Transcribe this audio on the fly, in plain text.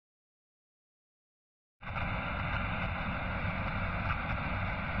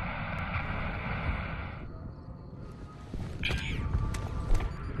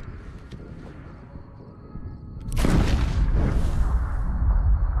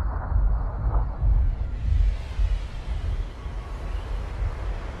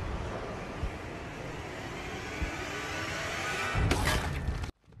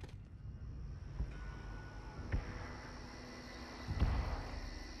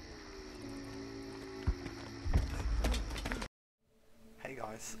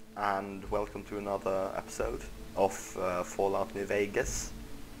guys, and welcome to another episode of Fallout New Vegas.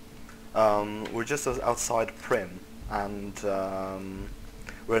 We're just outside Primm, and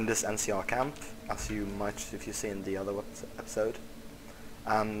we're in this NCR camp, as you might if you've seen the other episode.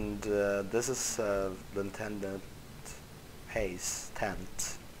 And this is Lieutenant Hayes'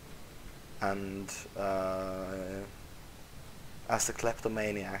 tent, and as the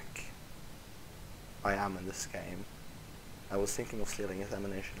kleptomaniac I am in this game, I was thinking of stealing his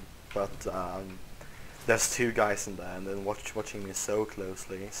ammunition, but there's two guys in there and then watching me so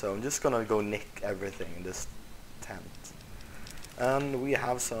closely, so I'm just gonna go nick everything in this tent. And we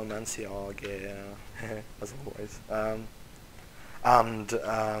have some NCR gear, as always.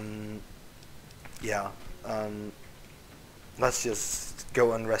 Let's just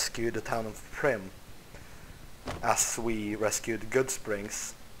go and rescue the town of Primm, as we rescued Good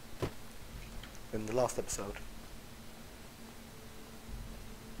Springs in the last episode.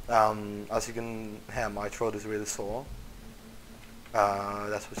 As you can hear, my throat is really sore.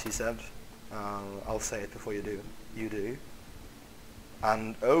 That's what she said. I'll say it before you do. You do.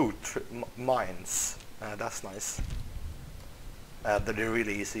 And oh, mines. That's nice. They're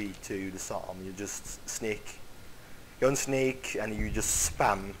really easy to disarm. You just go and sneak, and you just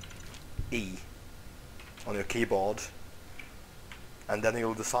spam E on your keyboard, and then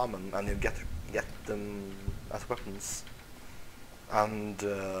you'll disarm them, and you get them as weapons. And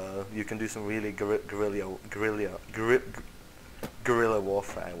you can do some really guerrilla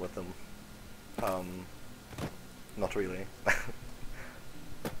warfare with them. Not really.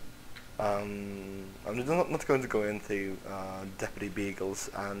 I'm not going to go into Deputy Beagles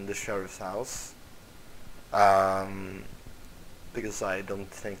and the Sheriff's house, because I don't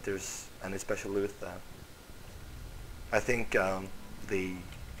think there's any special loot there. I think the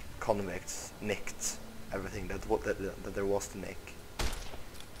convicts nicked everything that there was to nick.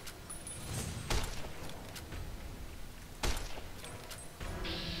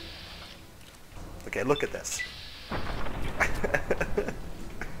 Okay, look at this.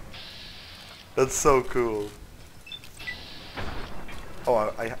 That's so cool. Oh,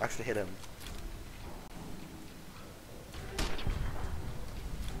 I actually hit him.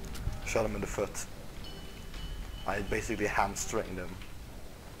 Shot him in the foot. I basically hamstringed him.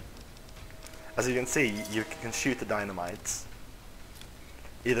 As you can see, you can shoot the dynamites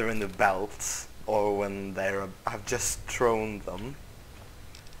either in the belts or when they have just thrown them.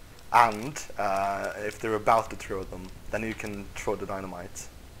 And if they're about to throw them, then you can throw the dynamite.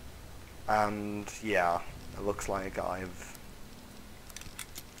 And yeah, it looks like I've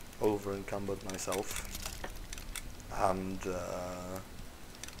over-encumbered myself. And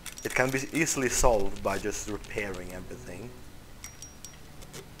it can be easily solved by just repairing everything.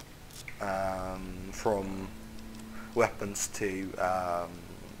 From weapons to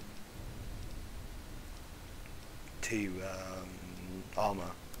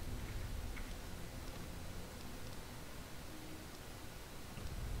armor.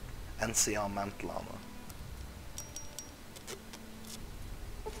 NCR mantle armor.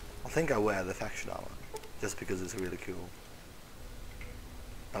 I think I wear the faction armor just because it's really cool.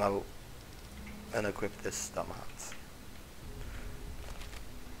 And I'll unequip this dumb hat.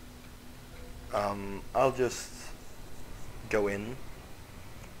 I'll just go in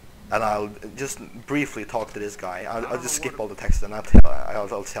and I'll just briefly talk to this guy. I'll just skip all the text and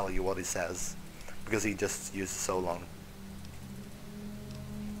I'll tell you what he says, because he just used so long.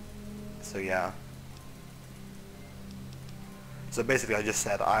 So yeah. So basically, I just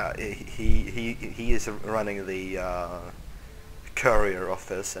said he is running the courier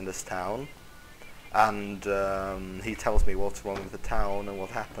office in this town, and he tells me what's wrong with the town and what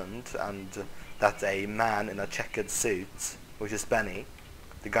happened, and that a man in a checkered suit, which is Benny,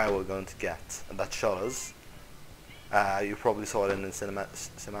 the guy we're going to get, and that shot us. You probably saw it in the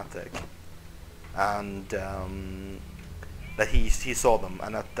cinematic, and that he saw them,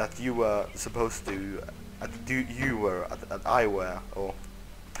 and that you were supposed to, you were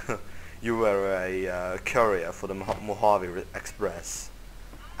a courier for the Mojave Express,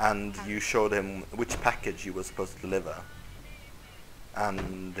 and you showed him which package you were supposed to deliver,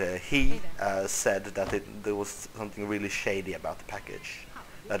 and he said that there was something really shady about the package,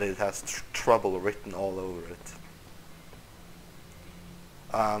 that it has trouble written all over it.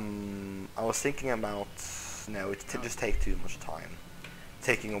 I was thinking about, no, it just takes too much time.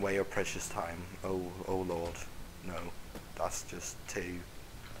 Taking away your precious time. Oh Lord. No. That's just too...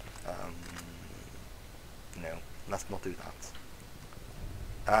 no. Let's not do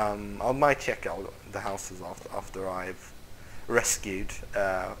that. I might check out the houses after I've rescued,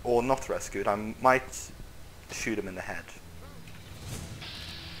 or not rescued. I might shoot him in the head.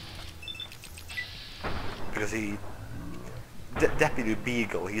 because Deputy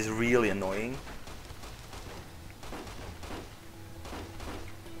Beagle, he's really annoying.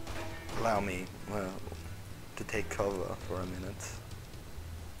 Allow me, well, to take cover for a minute.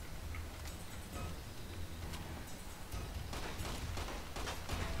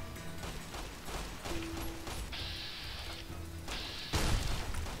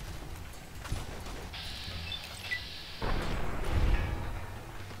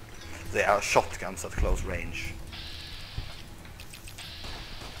 They are shotguns at close range.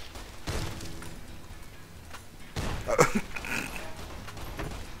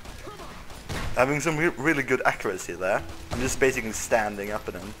 Having some really good accuracy there. I'm just basically standing up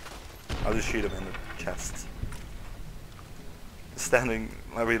at him. I'll just shoot him in the chest. Standing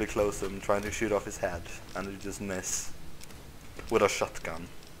really close to him, trying to shoot off his head, and you just miss with a shotgun.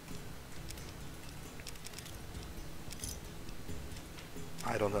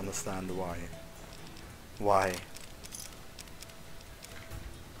 I don't understand why.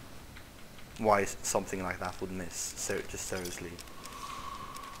 Why something like that would miss, so just seriously.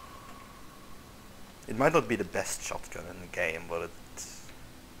 It might not be the best shotgun in the game, but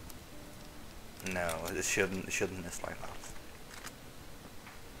it shouldn't miss like that.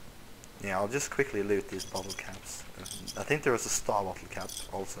 Yeah, I'll just quickly loot these bottle caps. I think there was a star bottle cap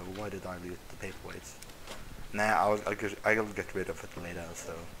also. Why did I loot the paperweights? Nah, I'll get rid of it later.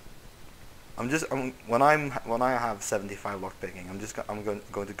 So when I have 75 lockpicking, I'm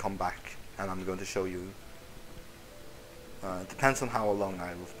going to come back and I'm going to show you. It depends on how long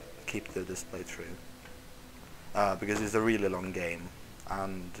I'll keep this playthrough, because it's a really long game,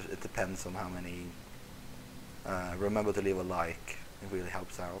 and it depends on how many. Remember to leave a like; it really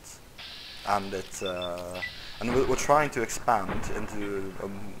helps out. And we're trying to expand into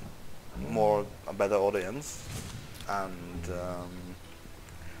a better audience, and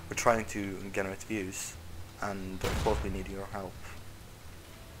we're trying to generate views, and of course we need your help.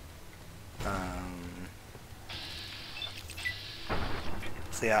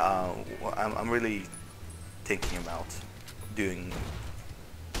 So yeah, I'm really thinking about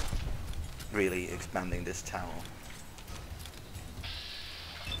really expanding this channel.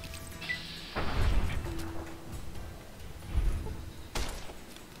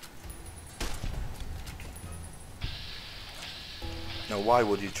 Now, why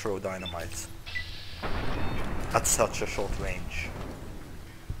would you throw dynamite at such a short range?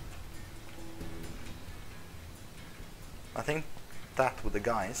 I think that with the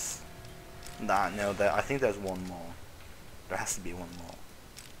guys. No, I think there's one more. There has to be one more.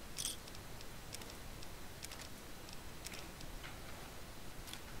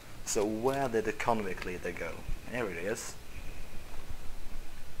 So where did the convict leader go? Here it is.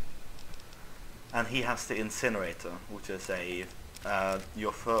 And he has the incinerator, which is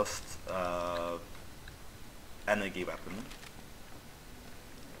your first energy weapon.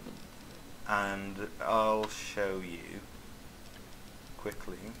 And I'll show you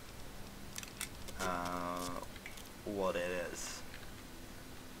quickly what it is.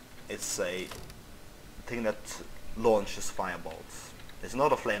 It's a thing that launches firebolts. It's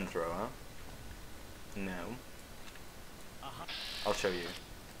not a flamethrower. No. I'll show you.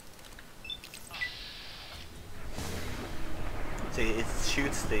 See, it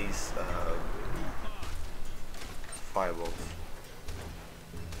shoots these fireballs.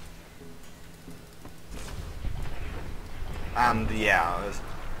 And yeah,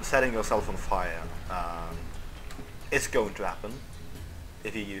 setting yourself on fire, it's going to happen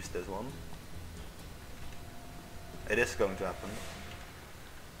if you use this one. It is going to happen.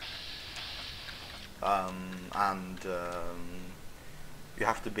 You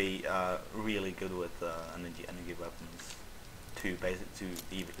have to be really good with energy weapons to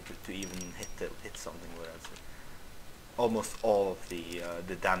even hit something with it. Almost all of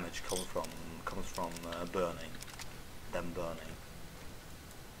the damage comes from burning. Them burning.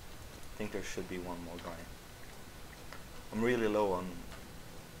 I think there should be one more guy. I'm really low on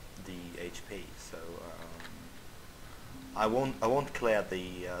the HP, so I won't clear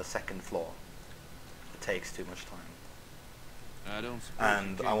the second floor. It takes too much time.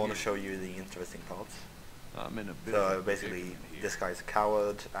 And I want to show you the interesting parts. I'm in a bit so basically, this guy's a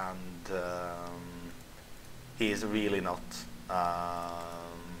coward, and he is really not.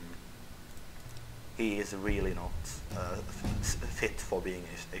 He is really not fit for being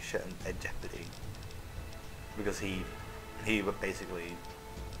a deputy, because he basically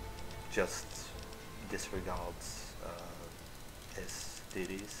just disregards his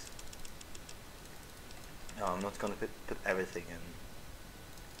duties. I'm not going to put everything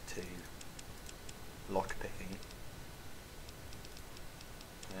into lockpicking.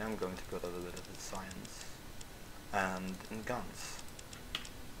 I am going to put a little bit of science. And in guns,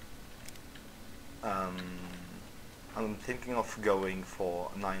 I'm thinking of going for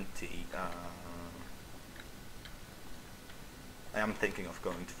 90. I am thinking of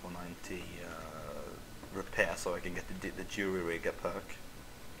going for 90 repair, so I can get the jury rigger perk.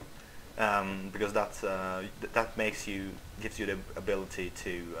 Because that gives you the ability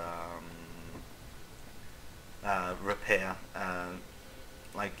to repair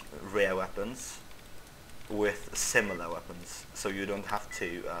like rare weapons with similar weapons, so you don't have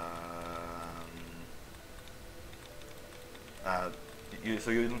to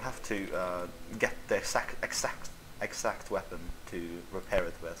get the exact weapon to repair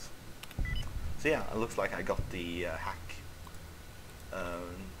it with. So yeah, it looks like I got the hack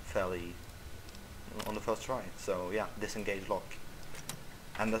fairly on the first try. So yeah, disengage lock,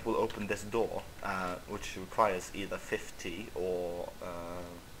 and that will open this door, which requires either 50 or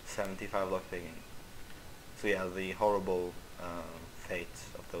 75 lockpicking. So yeah, the horrible fate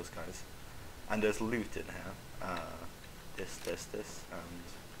of those guys. And there's loot in here. This, and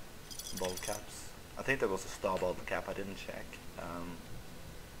bottle caps. I think there was a star bottle cap, I didn't check.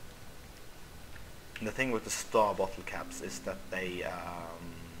 The thing with the star bottle caps is that they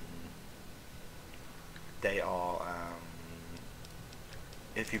are,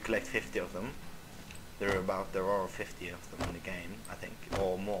 if you collect 50 of them, there are 50 of them in the game, I think,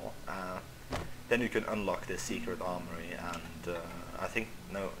 or more. Then you can unlock the secret armory, and I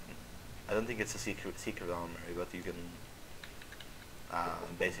don't think it's a secret armory, but you can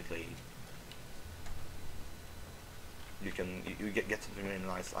basically you get something really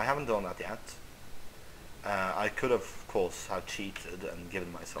nice. I haven't done that yet. I could have, of course, have cheated and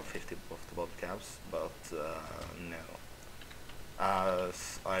given myself 50 of the bottle caps, but no. I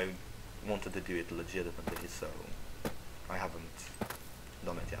wanted to do it legitimately, so I haven't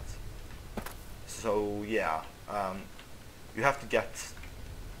done it yet. So yeah, you have to get,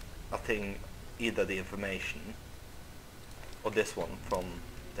 I think, either the information or this one from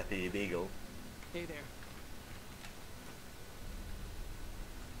Deputy Beagle. Hey there.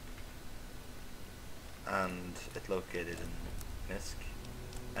 And it's located in Misk,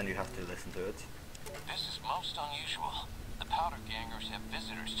 and you have to listen to it. This is most unusual. The powder gangers have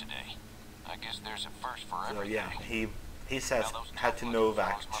visitors today. I guess there's a first for everything. So yeah, he says had to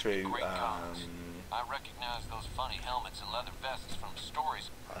Novak through I recognize those funny helmets and leather vests from stories.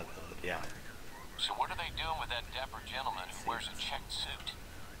 Yeah. So what are they doing with that dapper gentleman who wears a checked suit?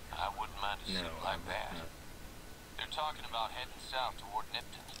 I wouldn't mind a suit like that. No. They're talking about heading south toward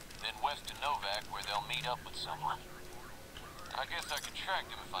Nipton, then west to Novak where they'll meet up with someone. I guess I could track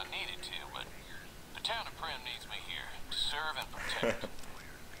them if I needed to, but the town of Primm needs me here to serve and protect.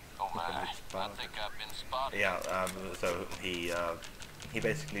 Oh my, I think I've been spotted. Yeah, so he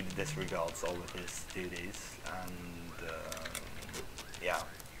basically disregards all of his duties, and yeah,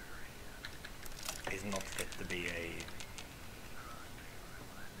 he's not fit to be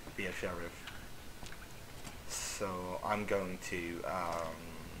a sheriff. So I'm going to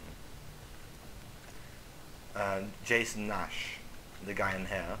Jason Nash, the guy in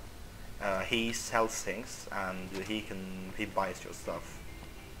here. He sells things, and he buys your stuff.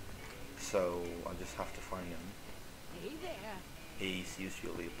 So I just have to find him. Hey there. He's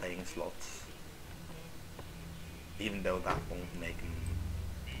usually playing slots, even though that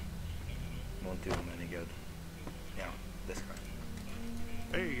won't do him any good. Yeah, this guy.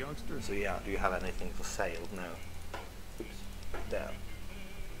 Hey, youngster. So yeah, do you have anything for sale? No. Oops. There.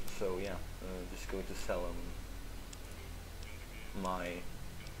 So yeah, just going to sell him my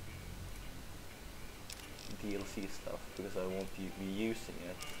DLC stuff because I won't be using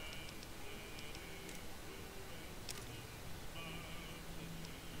it.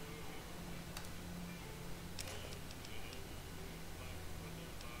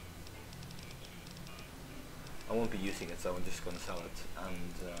 I won't be using it, so I'm just going to sell it,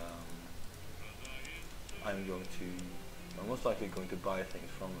 and I'm most likely going to buy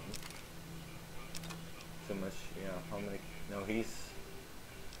things from him. So much, yeah, how many, no, he's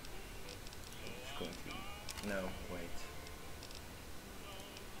going to, no, wait.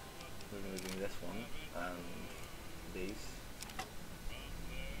 We're going to do this one, and these.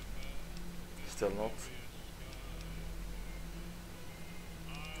 Still not.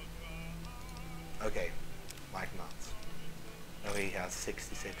 Okay. Like not. Now he has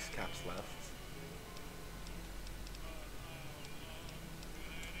 66 caps left.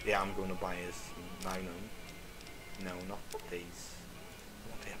 Yeah, I'm going to buy his Magnum. No, not these.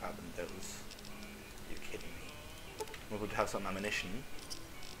 What do I have in those? You're kidding me. I'm going to have some ammunition.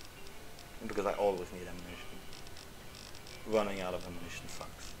 Because I always need ammunition. Running out of ammunition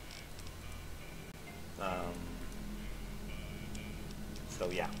sucks. So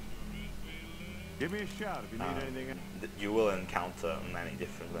yeah. Give me a shout if you need anything. You will encounter many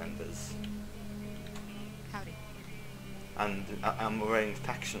different vendors. Howdy. And I'm wearing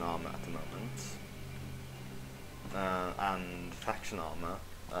faction armor at the moment. And faction armor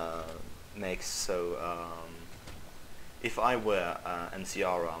makes so if I wear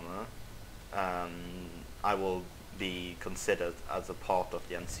NCR armor, I will be considered as a part of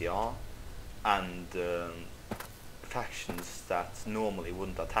the NCR, and factions that normally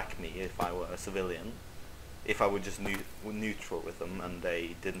wouldn't attack me if I were a civilian, if I were just neutral with them and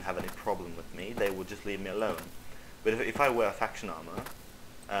they didn't have any problem with me, they would just leave me alone. But if I wear faction armor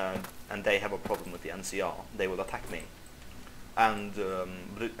and they have a problem with the NCR, they will attack me. And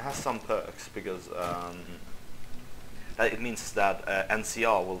but it has some perks, because it means that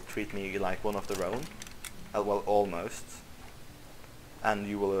NCR will treat me like one of their own, well, almost, and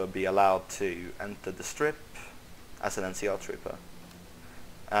you will be allowed to enter the strip as an NCR trooper,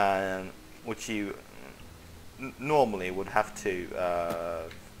 which you normally would have to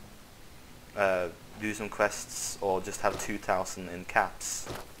do some quests or just have 2,000 in caps,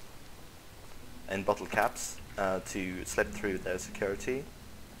 in bottle caps, to slip through their security.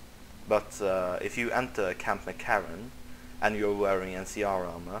 But if you enter Camp McCarran and you're wearing NCR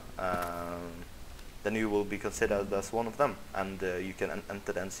armor, then you will be considered as one of them, and you can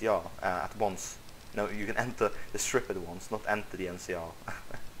enter the NCR at once. No, you can enter the strip at once, not enter the NCR.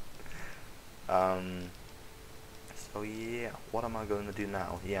 So yeah, what am I going to do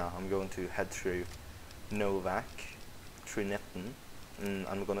now? Yeah, I'm going to head through Novak, through Nipton, and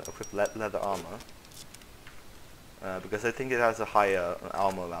I'm going to equip leather armor, because I think it has a higher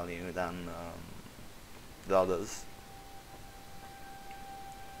armor value than the others.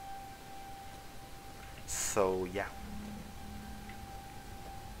 So yeah.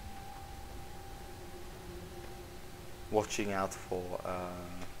 Watching out for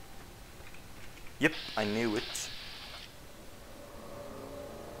yep, I knew it.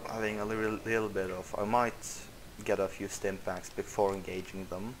 Having a little bit of, I might get a few stim packs before engaging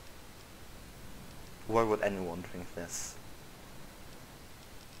them. Why would anyone drink this?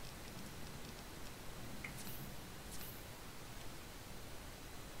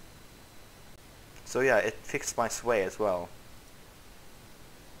 So yeah, it fixed my sway as well.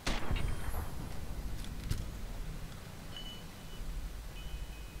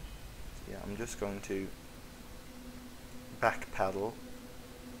 Yeah, I'm just going to back pedal.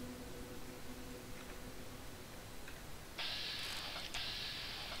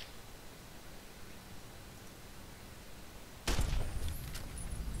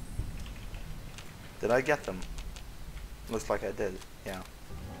 Did I get them? Looks like I did, yeah.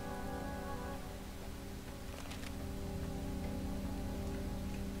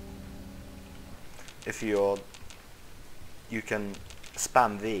 If you can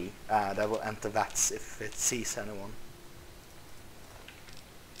spam V, that will enter VATS if it sees anyone.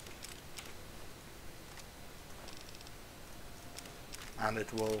 And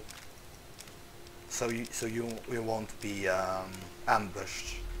it will, so you won't be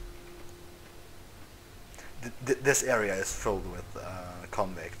ambushed. This area is filled with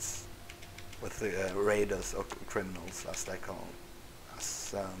convicts, with raiders or criminals, as they call,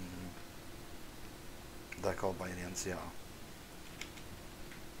 as they're called by the NCR.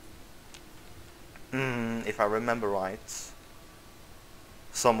 If I remember right,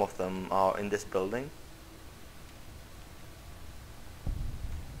 some of them are in this building.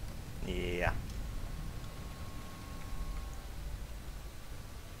 Yeah.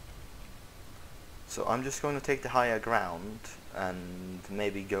 So I'm just going to take the higher ground and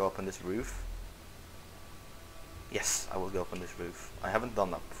maybe go up on this roof. Yes, I will go up on this roof. I haven't done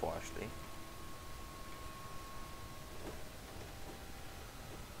that before, actually.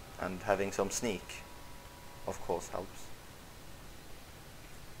 And having some sneak, of course, helps.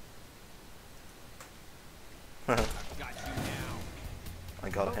 I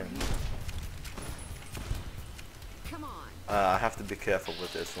got him. Come on. I have to be careful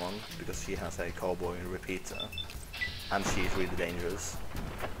with this one, because she has a cowboy repeater, and she's really dangerous,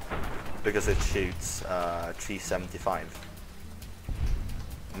 because it shoots 375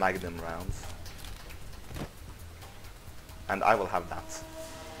 Magnum rounds, and I will have that.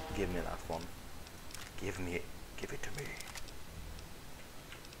 Give me that one. Give it to me.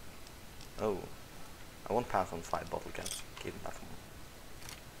 Oh, I won't pass on 5 bottle caps. Give me that one.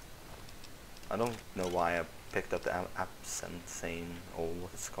 I don't know why I picked up the absent thing, or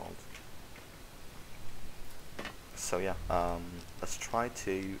what it's called. So yeah, let's try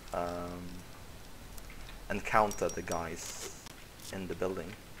to encounter the guys in the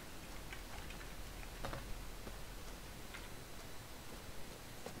building.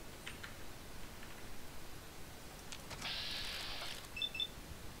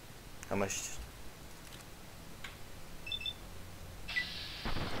 How much?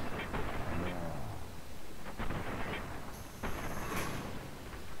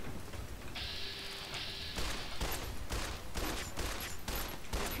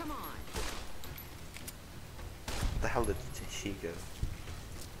 Come on. The hell did she go?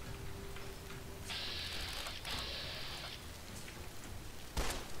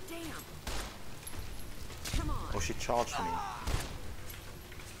 Damn. Come on. Oh, she charged me.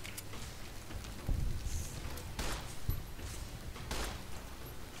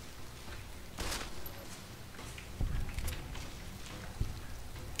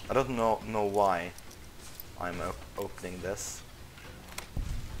 I don't know why I'm opening this.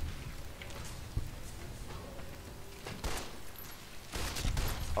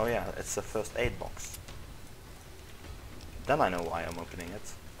 Oh yeah, it's a first aid box. Then I know why I'm opening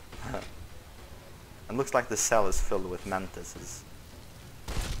it. It looks like the cell is filled with mantises.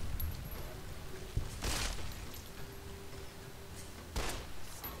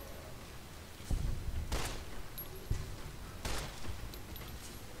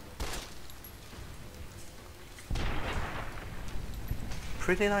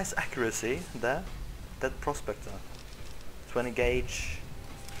 Pretty nice accuracy there. Dead prospector. 20 gauge,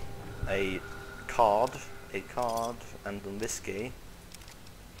 a card, and a whiskey.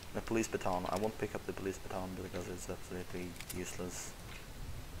 A police baton. I won't pick up the police baton because it's absolutely useless,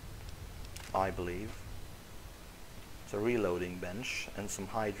 I believe. It's a reloading bench and some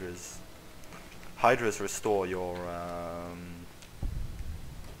hydras. Hydras restore your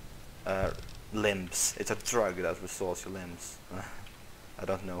limbs. It's a drug that restores your limbs. I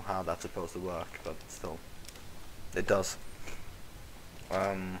don't know how that's supposed to work, but still, it does.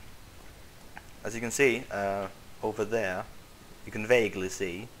 As you can see, over there, you can vaguely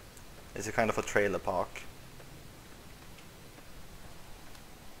see, it's a kind of a trailer park.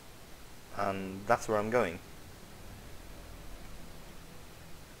 And that's where I'm going.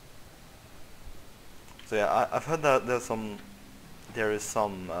 So yeah, I've heard that there is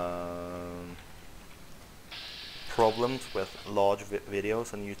some problems with large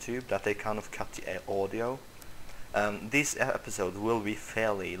videos on YouTube, that they kind of cut the audio. These episodes will be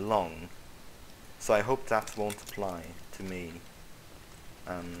fairly long, so I hope that won't apply to me.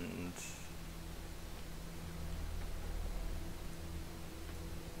 And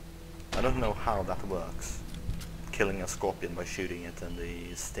I don't know how that works, killing a scorpion by shooting it and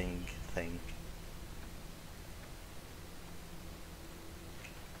the sting thing.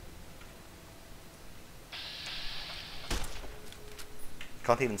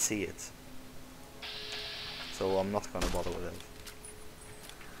 Can't even see it, so I'm not gonna bother with it.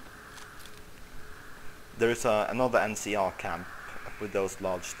 There is another NCR camp with those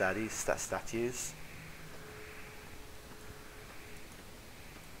large statues.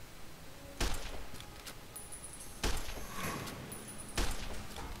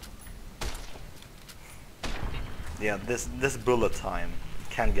 Yeah, this bullet time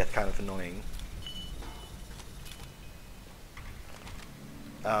can get kind of annoying.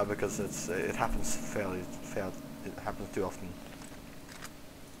 Because it happens it happens too often.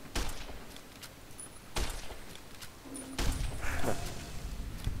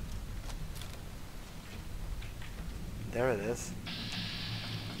 There it is.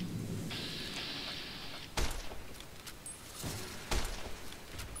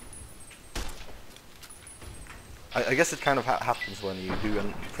 I guess it kind of happens when you do a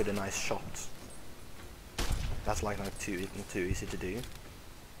pretty nice shot. That's like not too easy to do.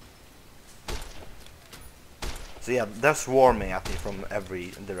 So yeah, they're swarming at me from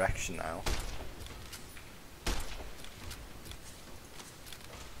every direction now.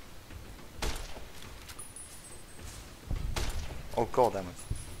 Oh god damn it.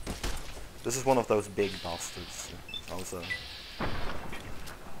 This is one of those big bastards also.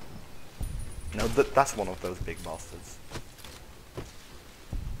 No, that's one of those big bastards.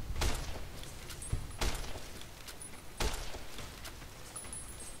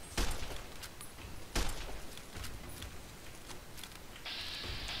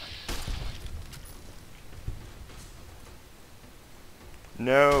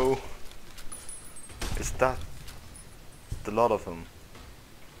 No! Is that a lot of them?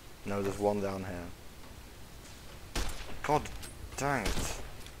 No, there's one down here. God dang it.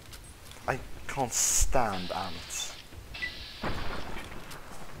 I can't stand ants.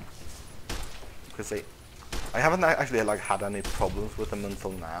 Because I haven't actually like had any problems with them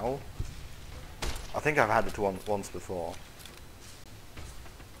until now. I think I've had it once before.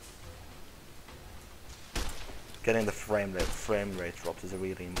 Getting the frame rate drops is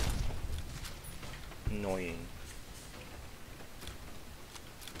really annoying.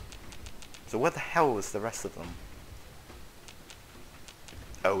 So where the hell is the rest of them?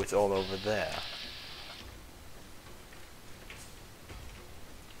 Oh, it's all over there.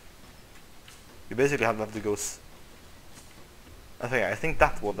 You basically have to go okay, I think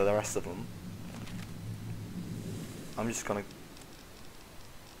that was the rest of them. I'm just gonna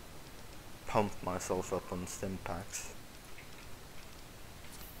pump myself up on stim packs.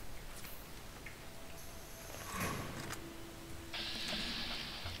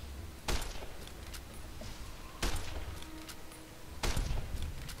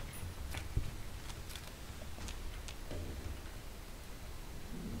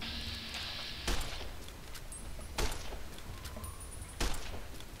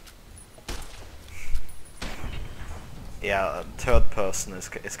 Yeah, third person is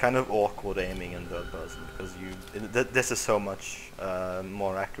it's kind of awkward aiming in third person because this is so much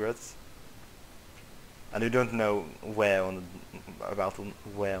more accurate, and you don't know where on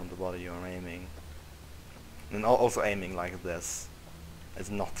the body you're aiming, and also aiming like this is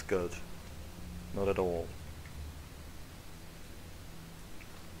not good, not at all.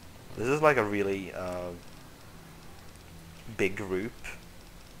 This is like a really big group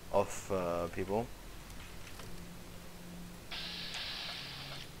of people.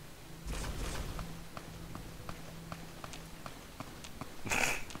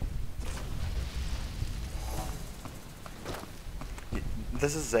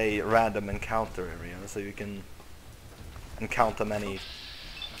 This is a random encounter area, so you can encounter many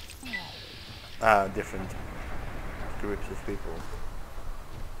different groups of people.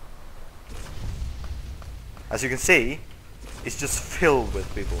 As you can see, it's just filled with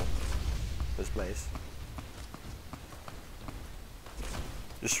people, this place.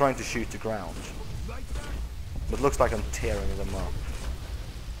 Just trying to shoot the ground. But looks like I'm tearing them up.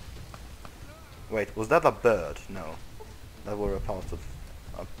 Wait, was that a bird? No. That were a part of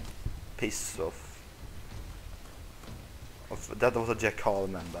a piece of that was a jackal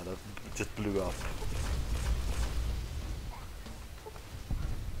member that just blew up.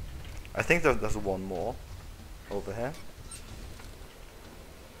 I think there's one more over here.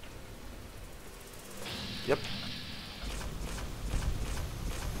 Yep.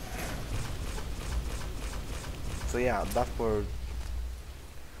 So yeah, that were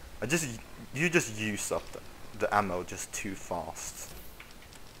you just use up the ammo just too fast.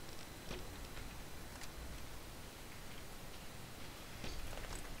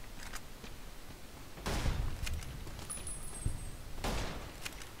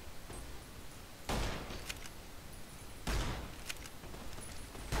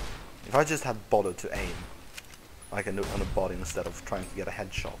 If I just had bothered to aim like on a body instead of trying to get a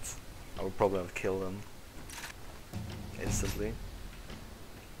headshot, I would probably have killed them instantly.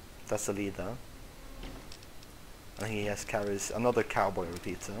 That's the leader. And he carries another cowboy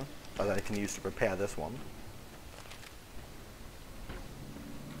repeater that I can use to prepare this one.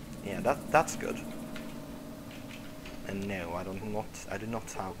 Yeah, that's good. And no, I do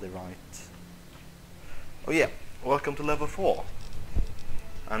not have the right. Oh yeah, welcome to level 4.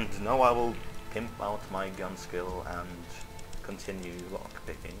 And now I will pimp out my gun skill and continue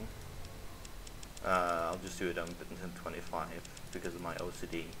lockpicking. I'll just do it on 25 because of my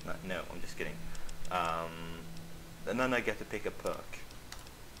OCD. No, I'm just kidding. And then I get to pick a perk.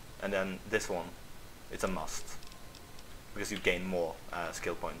 And then this one, it's a must. Because you gain more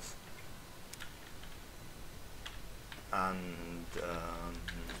skill points. And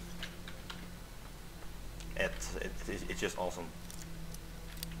it's just awesome.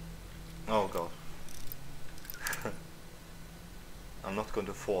 Oh god. I'm not going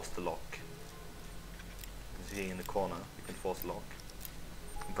to force the lock. You see in the corner, you can force the lock.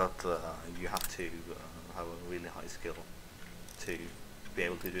 But you have to have a really high skill to be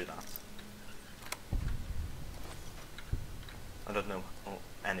able to do that. I don't know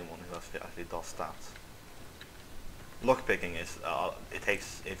anyone who actually does that. Lockpicking is, it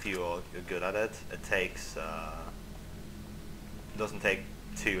takes, if you're good at it, it takes, doesn't take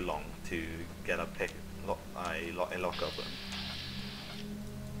too long to get a lock open.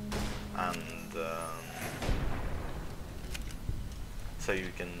 And so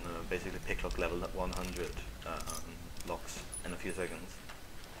you can basically pick lock level 100 locks in a few seconds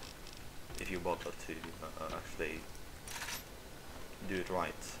if you bother to actually do it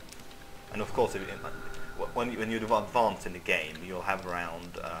right. And of course, if when you advance in the game, you'll have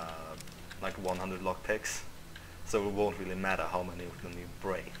around like 100 lockpicks, so it won't really matter how many of them you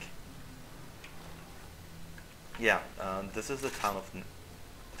break. Yeah, this is the town of. I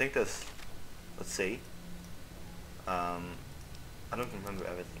think there's. Let's see. I don't remember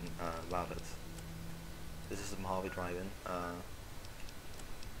everything about it. This is Mojave Drive-In.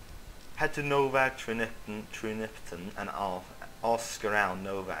 head to Novak, Trinipton, and ask around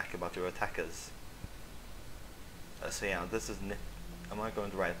Novak about your attackers. So yeah, this is am I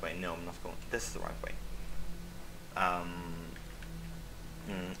going the right way? No, I'm not going. This is the right way.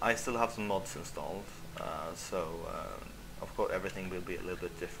 I still have some mods installed, so of course everything will be a little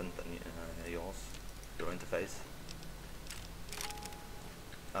bit different than your interface.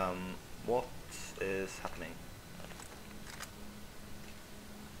 What is happening?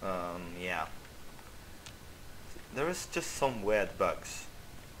 Yeah. There is just some weird bugs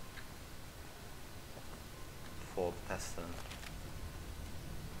for the tester.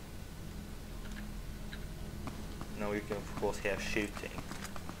 Now you can of course hear shooting.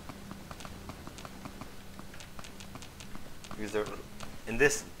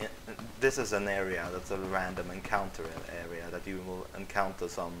 Because this is an area that's a random encounter area that you will encounter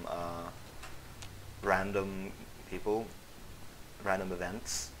some random people, random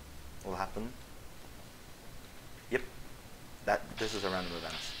events will happen. Yep, this is a random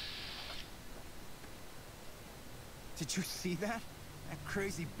event. Did you see that? That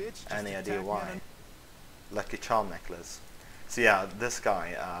crazy bitch just Any idea attacked me why? Lucky charm necklace. So yeah, this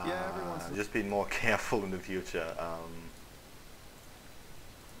guy. Just be more careful in the future.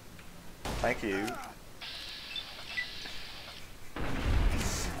 Thank you.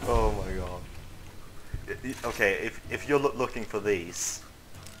 Oh my god. Okay, if you're looking for these,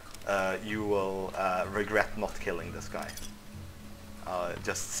 you will regret not killing this guy.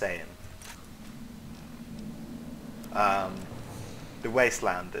 Just saying. The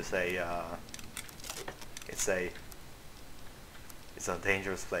wasteland is it's a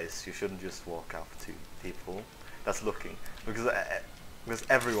dangerous place. You shouldn't just walk up to people that's looking, because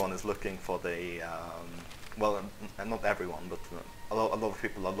everyone is looking for the well, not everyone, but a lot of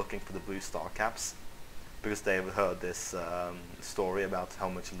people are looking for the blue star caps because they've heard this story about how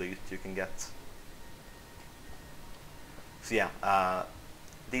much loot you can get. So yeah,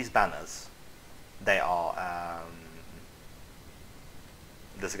 these banners, they are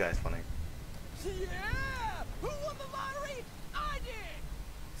this guy is funny. Yeah! Who won the lottery? I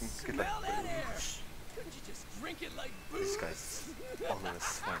did! Smell that air! Couldn't you just drink it like booze? This guy's always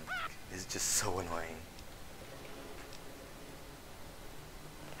swank. He's just so annoying.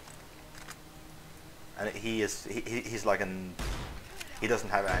 And he's like he doesn't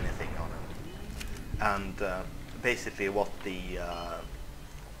have anything on him. And basically what the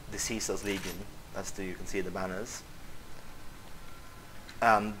Caesar's Legion, you can see the banners,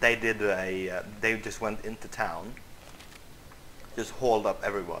 they did they just went into town, just hauled up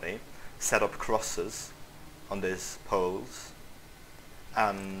everybody, set up crosses on these poles,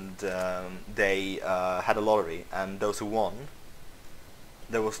 and they had a lottery, and those who won,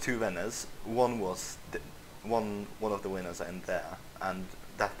 there was two winners. One was one of the winners in there, and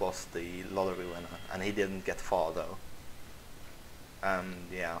that was the lottery winner, and he didn't get far though.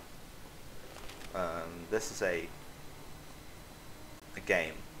 And yeah, this is a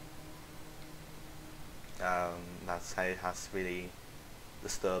game that's how it has really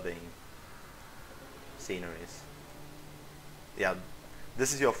disturbing sceneries. Yeah,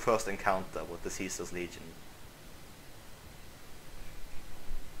 this is your first encounter with the Caesar's Legion.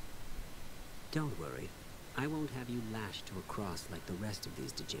 Don't worry. I won't have you lashed to a cross like the rest of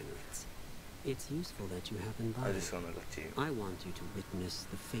these degenerates. It's useful that you have them by. I just want to let you. I want you to witness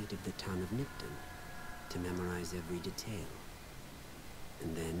the fate of the town of Nipton, to memorize every detail.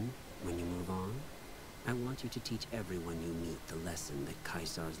 And then, when you move on, I want you to teach everyone you meet the lesson that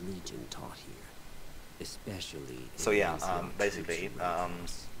Caesar's Legion taught here. Especially so yeah, basically,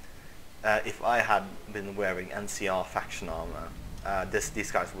 if I had been wearing NCR faction armor,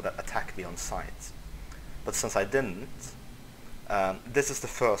 these guys would attack me on sight. But since I didn't, this is the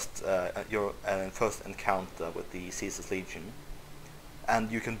first your first encounter with the Caesar's Legion,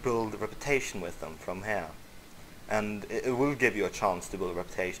 and you can build a reputation with them from here. And it will give you a chance to build a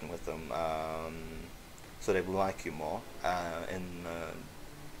reputation with them, so they will like you more in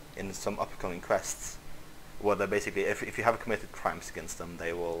some upcoming quests. Where they basically, if you have committed crimes against them,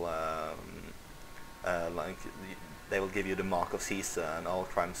 they will they will give you the mark of Caesar, and all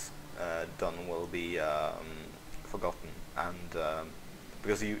crimes done will be forgotten. And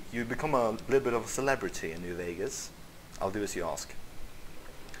because you become a little bit of a celebrity in New Vegas, I'll do as you ask.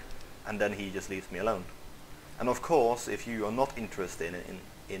 And then he just leaves me alone. And of course, if you are not interested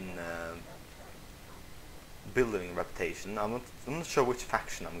in building a reputation, I'm not sure which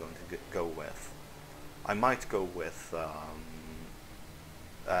faction I'm going to go with. I might go with the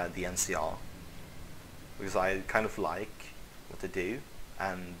NCR, because I kind of like what they do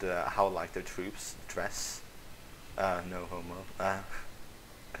and how I like their troops dress. No homo.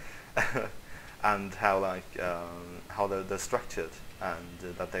 and how like how they're structured,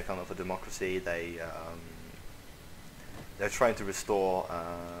 and that they're kind of a democracy. They're trying to restore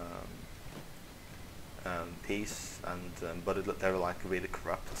peace, and but they're like really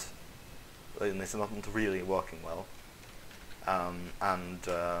corrupt, and it's not really working well.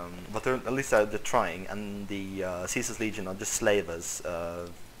 But at least they're trying, and the Caesar's Legion are just slavers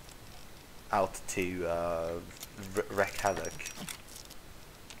out to wreak havoc.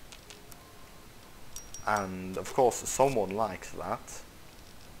 And of course, someone likes that.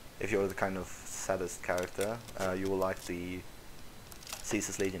 If you're the kind of saddest character, you will like the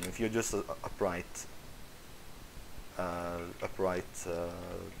Caesar's Legion. If you're just an upright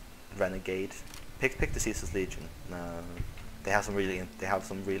renegade, pick the Caesar's Legion. They have some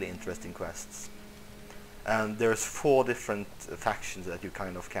really interesting quests. And there's 4 different factions that you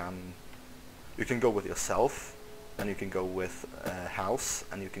kind of can. You can go with yourself, and you can go with House,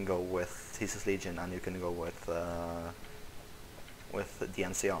 and you can go with Caesar's Legion, and you can go with the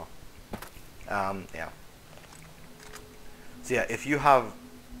NCR. Yeah. So yeah, if you have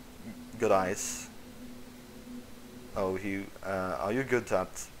good eyes, are you good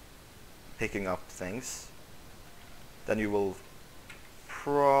at picking up things, then you will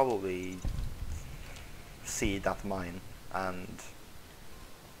probably see that mine and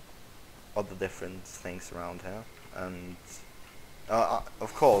other different things around here. And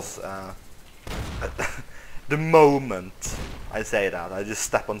of course, the moment I say that, I just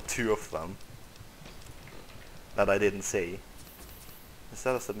step on 2 of them that I didn't see. Is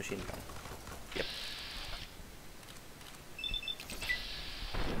that a submachine gun? Yep.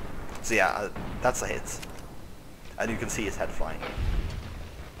 So yeah, that's a hit. And you can see his head flying.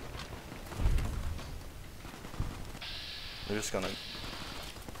 We're just gonna...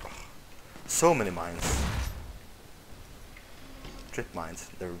 So many mines. Trip mines,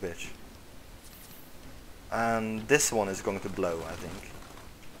 they're a bitch. And this one is going to blow, I think.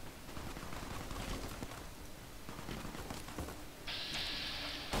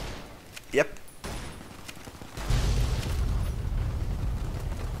 Yep.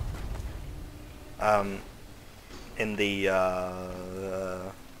 In the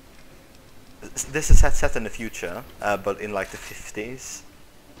this is set in the future, but in like the 50s.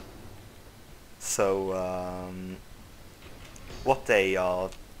 So what they are,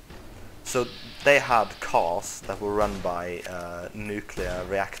 so they had cars that were run by nuclear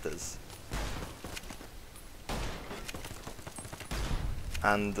reactors,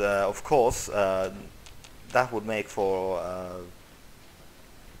 and of course that would make for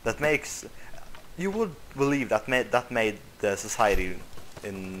that makes, you would believe that made the society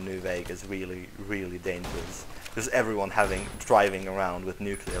in New Vegas really dangerous, because everyone driving around with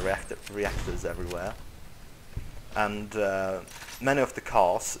nuclear reactors everywhere. And many of the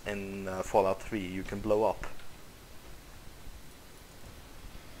cars in Fallout 3 you can blow up.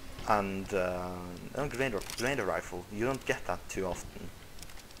 And grenade rifle, you don't get that too often.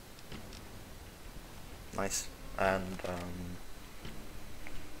 Nice. And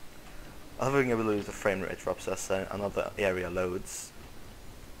having ability to frame rate drops as another area loads.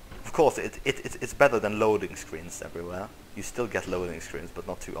 Of course, it's better than loading screens everywhere. You still get loading screens, but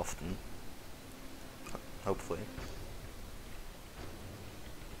not too often. Hopefully.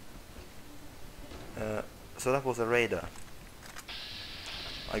 So that was a raider.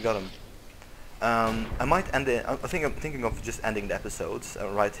 I got him. I might end it. I'm thinking of just ending the episodes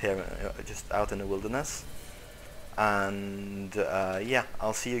right here, just out in the wilderness. And yeah,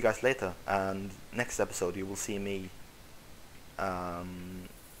 I'll see you guys later. And next episode, you will see me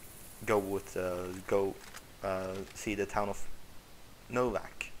go see the town of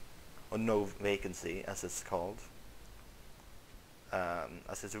Novak, or No Vacancy, as it's called,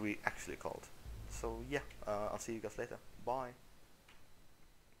 as it's actually called. So yeah, I'll see you guys later. Bye.